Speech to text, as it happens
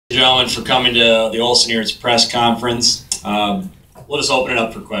Gentlemen, for coming to the Olsoneer's press conference. We'll just open it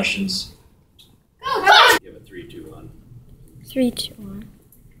up for questions. Give it 3, 2, 1. 3, 2, 1.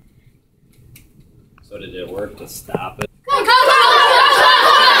 So did it work to stop it?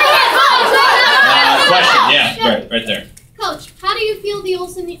 Question, yeah, right there. Coach, how do you feel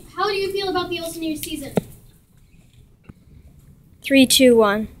about the Olsoneer season? 3, 2,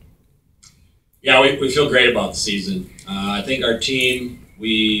 1. Yeah, we feel great about the season. I think our team,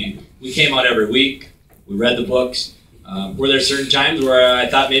 we came out every week. We read the books. Were there certain times where I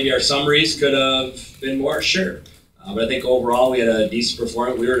thought maybe our summaries could have been more? Sure. But I think overall we had a decent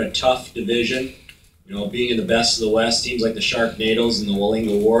performance. We were in a tough division. You know, being in the best of the West, teams like the Sharknadoes and the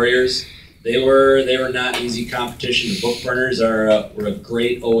Wallinga Warriors, they were not easy competition. The Bookburners were a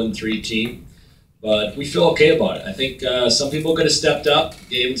great 0-3 team. But we feel okay about it. I think some people could have stepped up,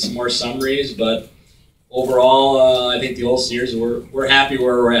 gave some more summaries, but overall, I think the Olsoneers, we're happy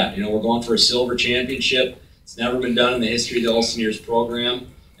where we're at. You know, we're going for a silver championship. It's never been done in the history of the Olsoneers program,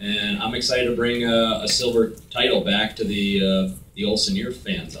 and I'm excited to bring a silver title back to the Olsoneer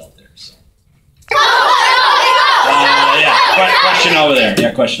fans out there. So, yeah, question over there.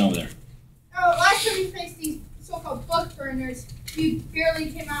 Yeah, question over there. Last time you faced these so-called book burners, you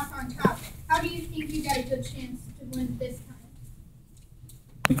barely came out on top. How do you think you got a good chance to win this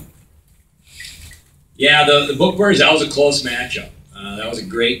time? Yeah, the Bookburners, that was a close matchup. That was a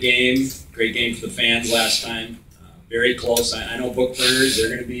great game for the fans last time. Very close. I know Bookburners, they're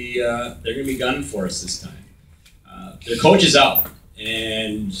going to be gunning for us this time. Their coach is out,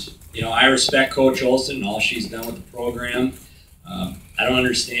 and you know I respect Coach Olson and all she's done with the program. I don't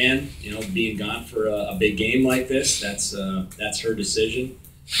understand, you know, being gone for a big game like this. That's her decision.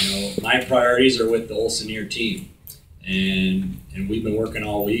 You know, my priorities are with the Olsoneer team, and we've been working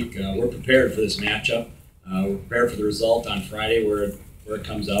all week. We're prepared for this matchup. We're prepared for the result on Friday where it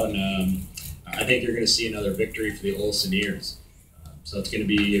comes out, and I think you're going to see another victory for the Olsoneers. So it's going to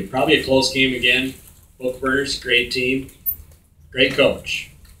be probably a close game again. Bookburners, great team, great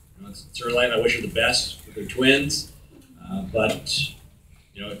coach. You know, it's her life. I wish her the best with her twins, but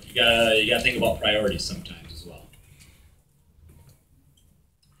you know you gotta think about priorities sometimes as well.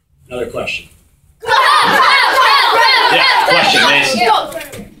 Another question. Yeah, question, Mason.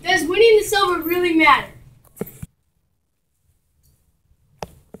 Does winning the silver really matter?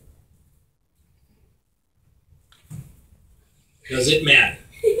 Does it matter?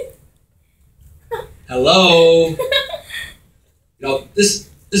 Hello? You know, this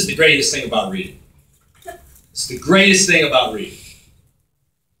is the greatest thing about reading. It's the greatest thing about reading.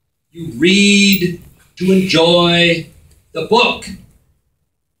 You read to enjoy the book.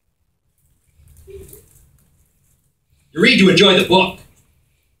 You read to enjoy the book.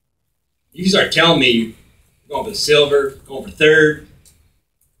 You start telling me you're going for the silver, going for third,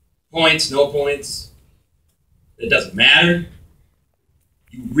 points, no points. It doesn't matter.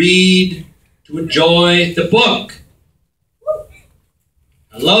 You read to enjoy the book.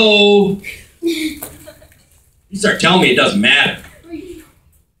 Hello? You start telling me it doesn't matter.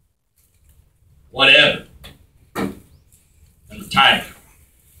 Whatever. I'm retired.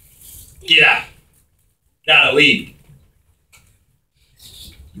 Get out. Gotta leave.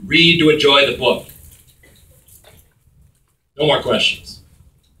 You read to enjoy the book. No more questions.